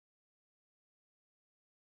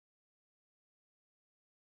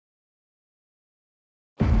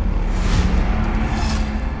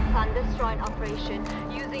operation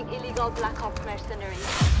using illegal Black Ops mercenaries.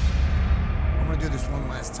 I'm gonna do this one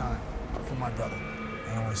last time for my brother.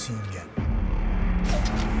 I don't want to see him again.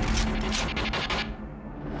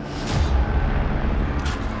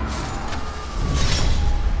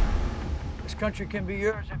 This country can be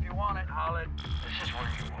yours if you want it, Holland. This is where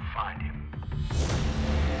you will find him.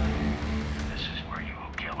 This is where you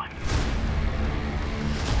will kill him.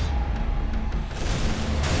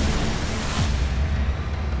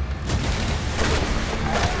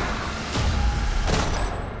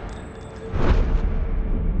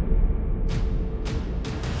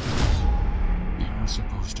 They were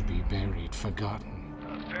supposed to be buried, forgotten.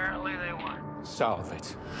 Apparently they weren't. Solve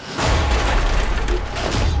it.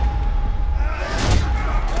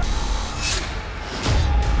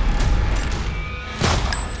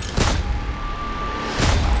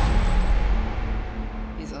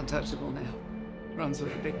 He's untouchable now. Runs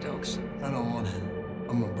with the big dogs. I don't want it.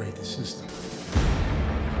 I'm gonna break the system.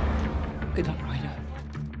 Good luck, Rhona.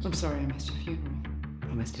 I'm sorry I missed your funeral.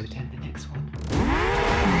 Promise to attend the next one.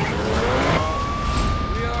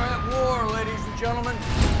 We are at war, ladies and gentlemen.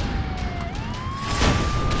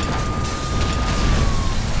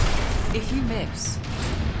 If you miss,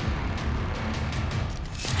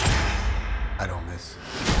 I don't miss.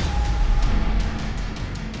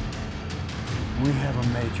 We have a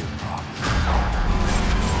major problem.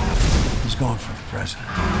 He's going for the president.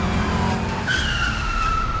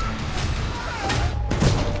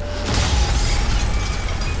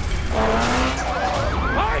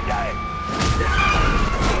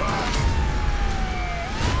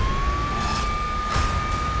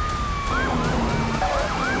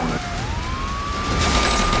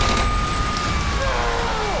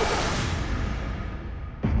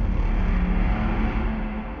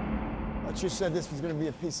 You said this was going to be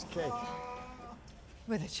a piece of cake.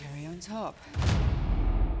 with a cherry on top.